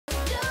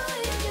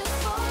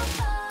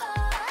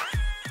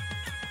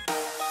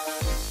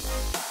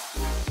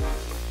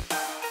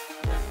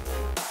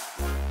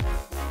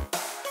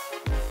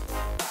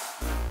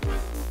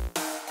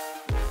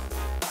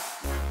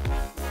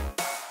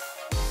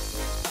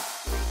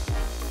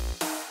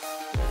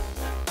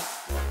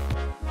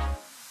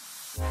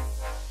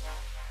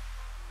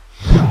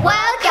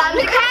Welcome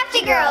to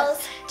Crafty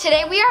Girls!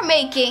 Today we are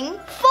making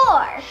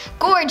 4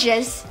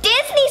 gorgeous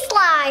Disney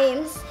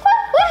slimes.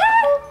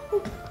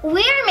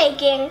 We are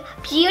making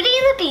Beauty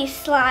and the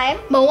Beast slime,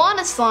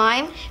 Moana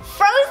slime,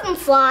 Frozen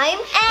slime,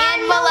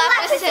 and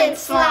Maleficent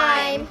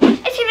slime.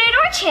 If you're new to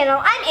our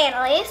channel, I'm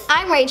Annelise.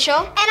 I'm Rachel.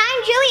 And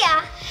I'm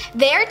Julia.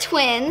 They're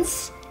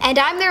twins, and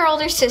I'm their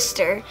older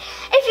sister.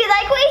 If you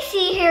like what you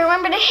see here,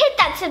 remember to hit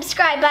that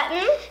subscribe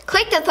button.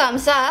 Click the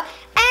thumbs up.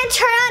 And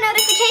turn on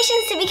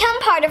notifications to become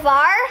part of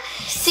our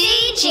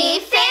CG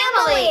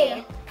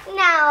family.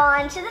 Now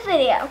on to the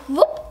video.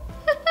 Whoop.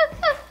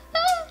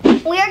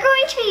 We are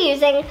going to be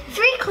using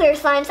 3 clear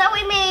slimes that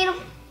we made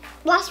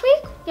last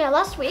week. Yeah,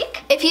 last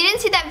week. If you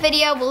didn't see that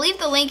video, we'll leave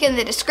the link in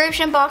the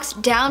description box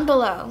down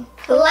below.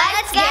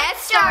 Let's get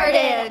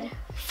started.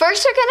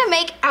 First, we're gonna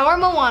make our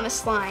Moana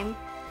slime.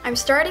 I'm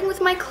starting with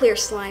my clear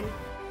slime.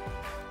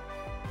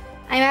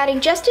 I'm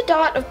adding just a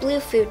dot of blue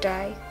food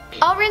dye.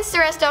 I'll rinse the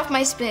rest off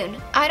my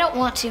spoon. I don't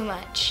want too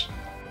much.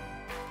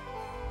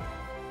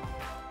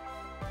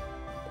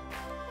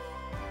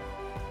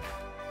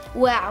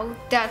 Wow,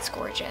 that's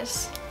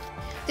gorgeous.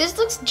 This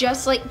looks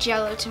just like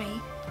Jell-O to me.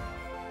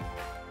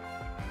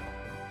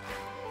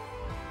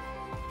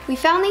 We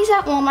found these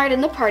at Walmart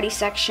in the party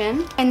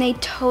section, and they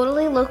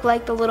totally look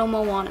like the little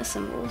Moana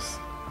symbols.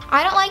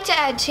 I don't like to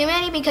add too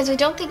many because I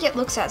don't think it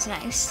looks as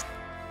nice.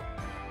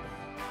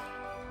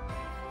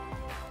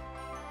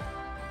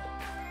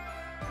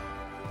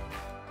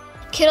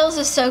 Kittles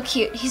is so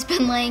cute. He's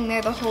been laying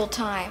there the whole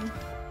time.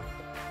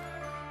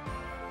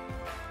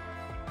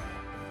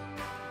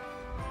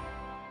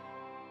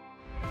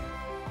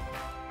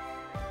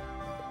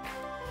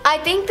 I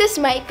think this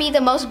might be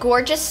the most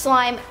gorgeous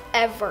slime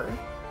ever.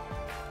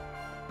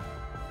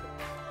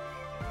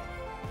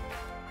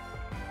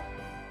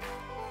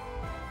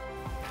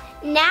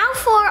 Now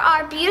for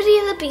our Beauty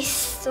and the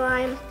Beast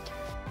slime.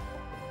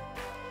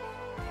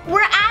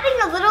 We're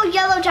adding a little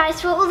yellow dye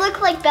so it will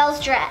look like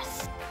Belle's dress.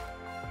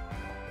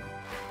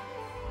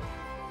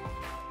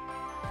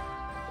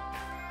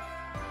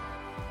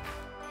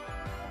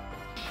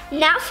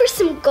 Now for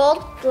some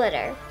gold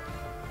glitter.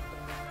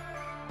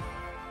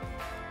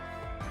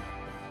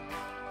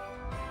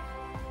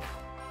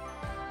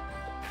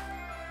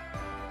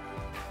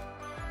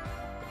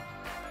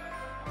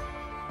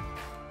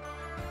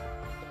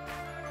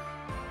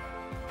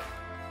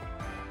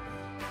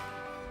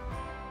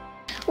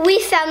 We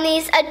found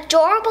these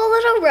adorable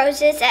little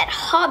roses at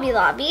Hobby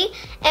Lobby,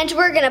 and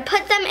we're gonna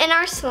put them in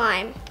our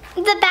slime.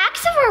 The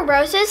backs of our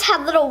roses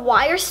had little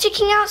wires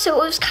sticking out,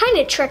 so it was kind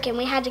of tricky and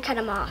we had to cut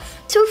them off.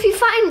 So if you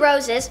find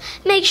roses,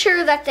 make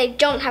sure that they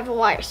don't have a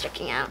wire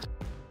sticking out.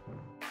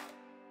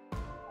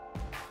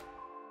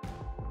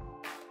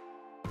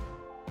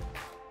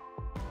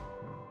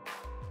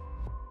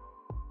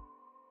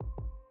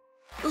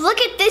 Look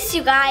at this,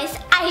 you guys.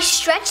 I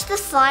stretched the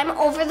slime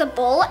over the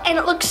bowl and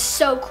it looks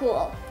so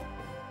cool.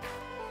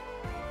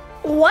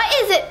 What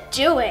is it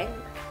doing?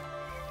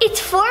 It's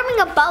forming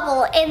a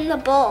bubble in the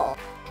bowl.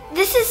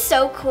 This is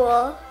so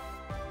cool.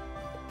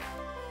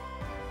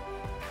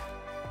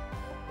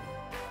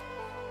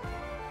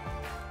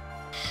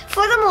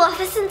 For the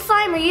Maleficent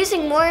slime, we're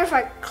using more of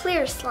our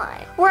clear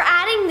slime. We're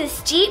adding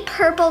this deep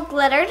purple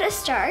glitter to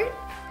start.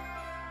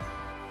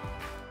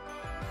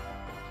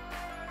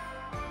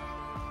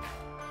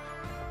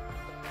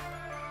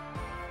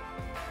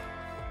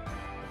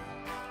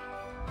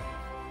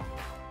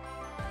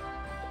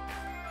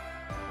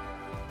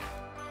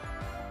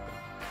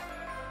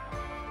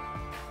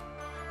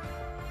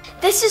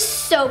 This is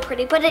so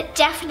pretty, but it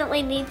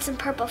definitely needs some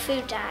purple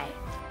food dye.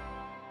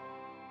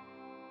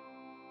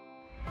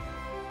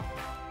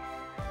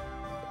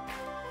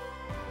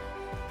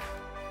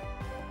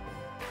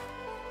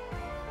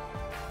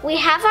 We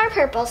have our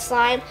purple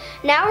slime.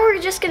 Now we're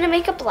just gonna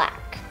make a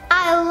black.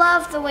 I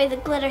love the way the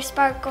glitter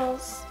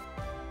sparkles.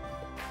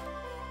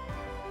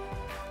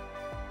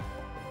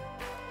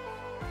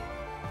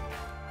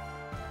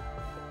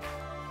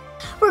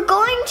 We're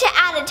going to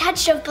add a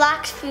touch of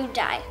black food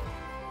dye.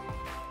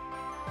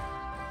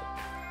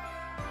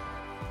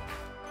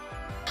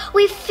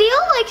 We feel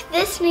like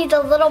this needs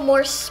a little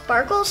more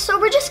sparkle, so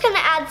we're just gonna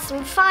add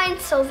some fine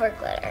silver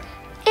glitter.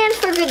 And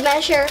for good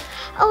measure,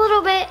 a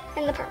little bit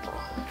in the purple.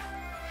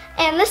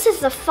 And this is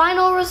the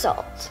final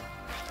result.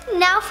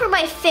 Now for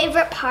my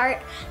favorite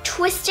part,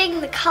 twisting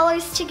the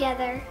colors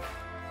together.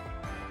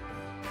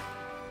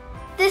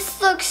 This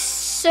looks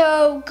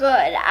so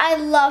good. I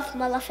love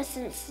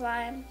Maleficent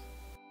slime.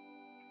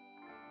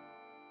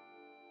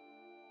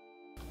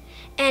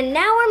 And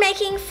now we're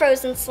making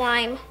Frozen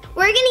slime.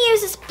 We're gonna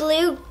use this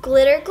blue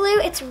glitter glue.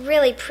 It's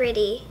really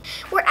pretty.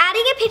 We're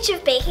adding a pinch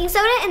of baking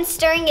soda and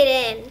stirring it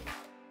in.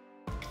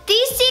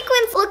 These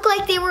sequins look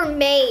like they were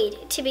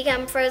made to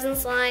become Frozen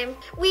slime.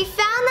 We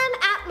found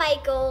them at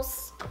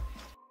Michael's.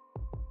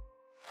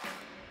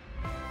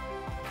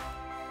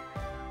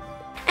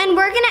 And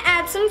we're gonna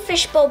add some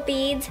fishbowl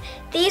beads.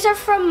 These are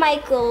from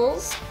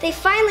Michael's. They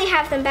finally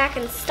have them back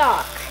in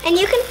stock. And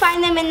you can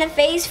find them in the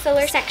vase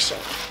filler section.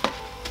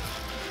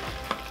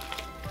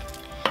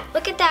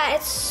 Look at that.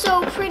 It's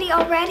so pretty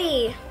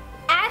already.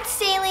 Add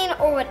saline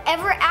or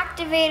whatever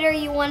activator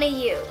you want to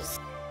use.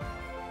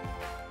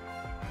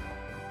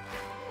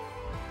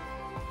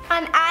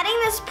 I'm adding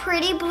this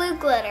pretty blue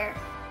glitter.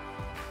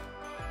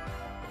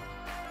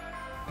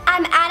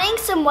 I'm adding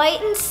some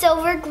white and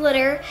silver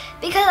glitter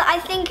because I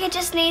think it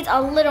just needs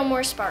a little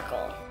more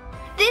sparkle.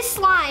 This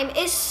slime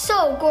is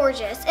so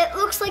gorgeous. It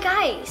looks like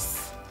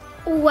ice.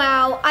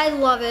 Wow, I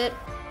love it.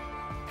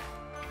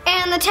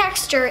 And the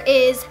texture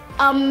is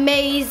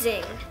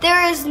amazing.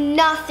 There is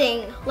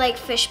nothing like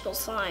fishbowl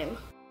slime.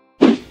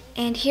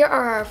 And here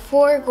are our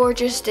 4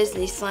 gorgeous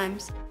Disney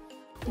slimes.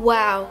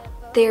 Wow,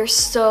 they're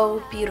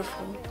so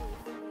beautiful.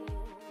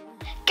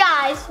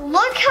 Guys,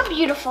 look how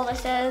beautiful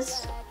this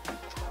is.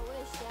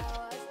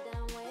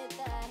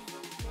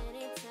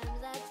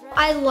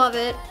 I love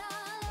it.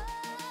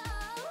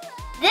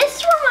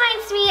 This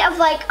reminds me of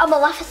like a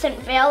Maleficent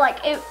veil. Like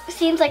it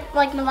seems like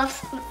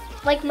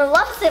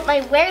Maleficent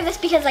might wear this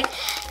because like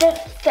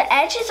the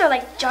edges are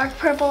like dark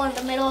purple and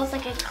the middle is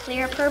like a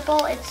clear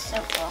purple. It's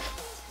so cool.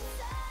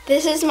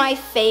 This is my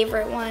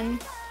favorite one.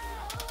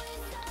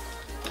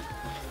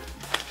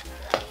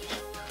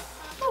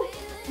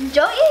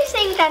 Don't you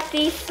think that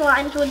these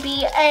slimes would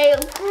be a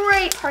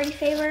great party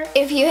favor?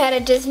 If you had a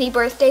Disney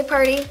birthday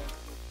party.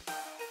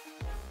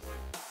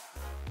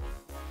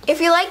 If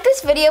you like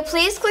this video,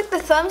 please click the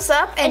thumbs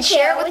up and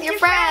share it with your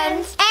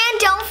friends. And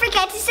don't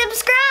forget to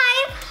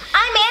subscribe.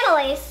 I'm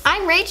Annelise.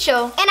 I'm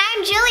Rachel. And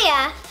I'm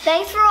Julia.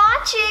 Thanks for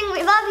watching.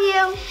 We love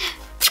you.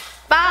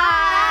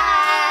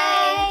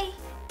 Bye.